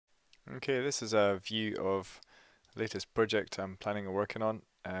Okay, this is a view of the latest project I'm planning on working on.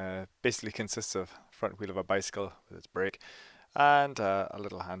 Basically consists of front wheel of a bicycle with its brake and a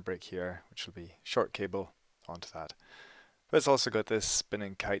little handbrake here, which will be short cable onto that. But it's also got this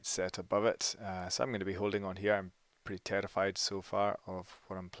spinning kite set above it, so I'm going to be holding on here. I'm pretty terrified so far of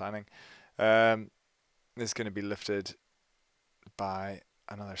what I'm planning. This is going to be lifted by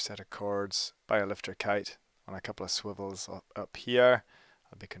another set of cords by a lifter kite on a couple of swivels up here.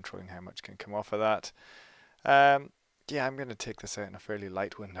 I'll be controlling how much can come off of that. Yeah, I'm going to take this out in a fairly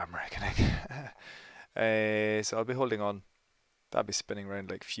light wind, I'm reckoning. So I'll be holding on. That'll be spinning around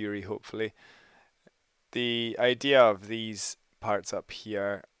like fury, hopefully. The idea of these parts up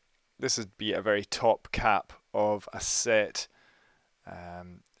here, this would be a very top cap of a set.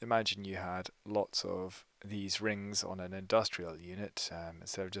 Imagine you had lots of these rings on an industrial unit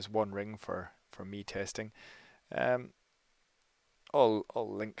instead of just one ring for me testing. Um, all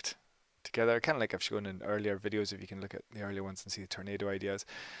linked together, kind of like I've shown in earlier videos. If you can look at the earlier ones and see the tornado ideas,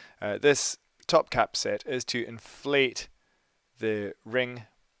 this top cap set is to inflate the ring.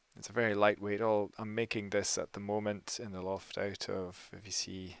 It's a very lightweight. I'm making this at the moment in the loft out of, if you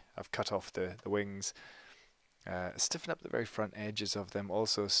see, I've cut off the wings, stiffened up the very front edges of them,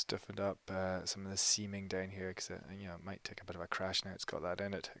 also stiffened up some of the seaming down here because it might take a bit of a crash now it's got that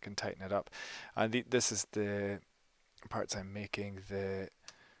in it. I can tighten it up, and this is the parts I'm making the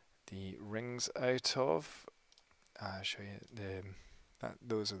rings out of. I'll show you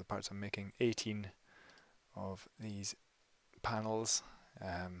those are the parts I'm making. 18 of these panels,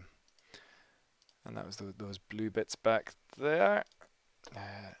 and that was those blue bits back there.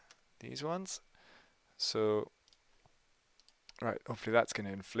 These ones. So, right, hopefully that's going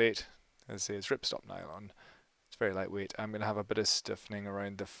to inflate. As I say, it's ripstop nylon. It's very lightweight. I'm going to have a bit of stiffening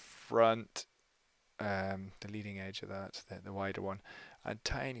around the front, the leading edge of that, the wider one, and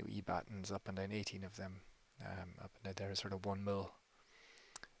tiny wee battens up and down, 18 of them. Up and down there, sort of 1mm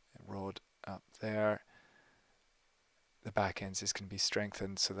rod up there. The back ends is going to be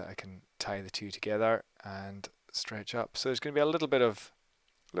strengthened so that I can tie the two together and stretch up. So there's going to be a little bit of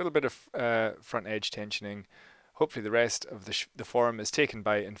front edge tensioning. Hopefully the rest of the form is taken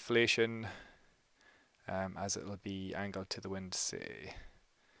by inflation, as it'll be angled to the wind, say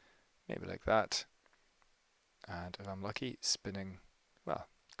maybe like that. And if I'm lucky, spinning, well,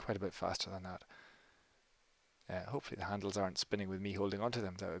 quite a bit faster than that. Hopefully the handles aren't spinning with me holding onto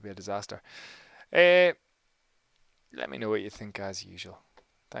them. That would be a disaster. Let me know what you think as usual.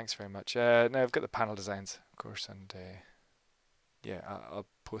 Thanks very much. Now I've got the panel designs, of course, and yeah, I'll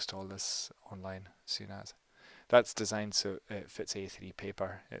post all this online soon as. That's designed so it fits A3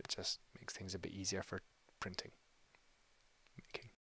 paper. It just makes things a bit easier for printing.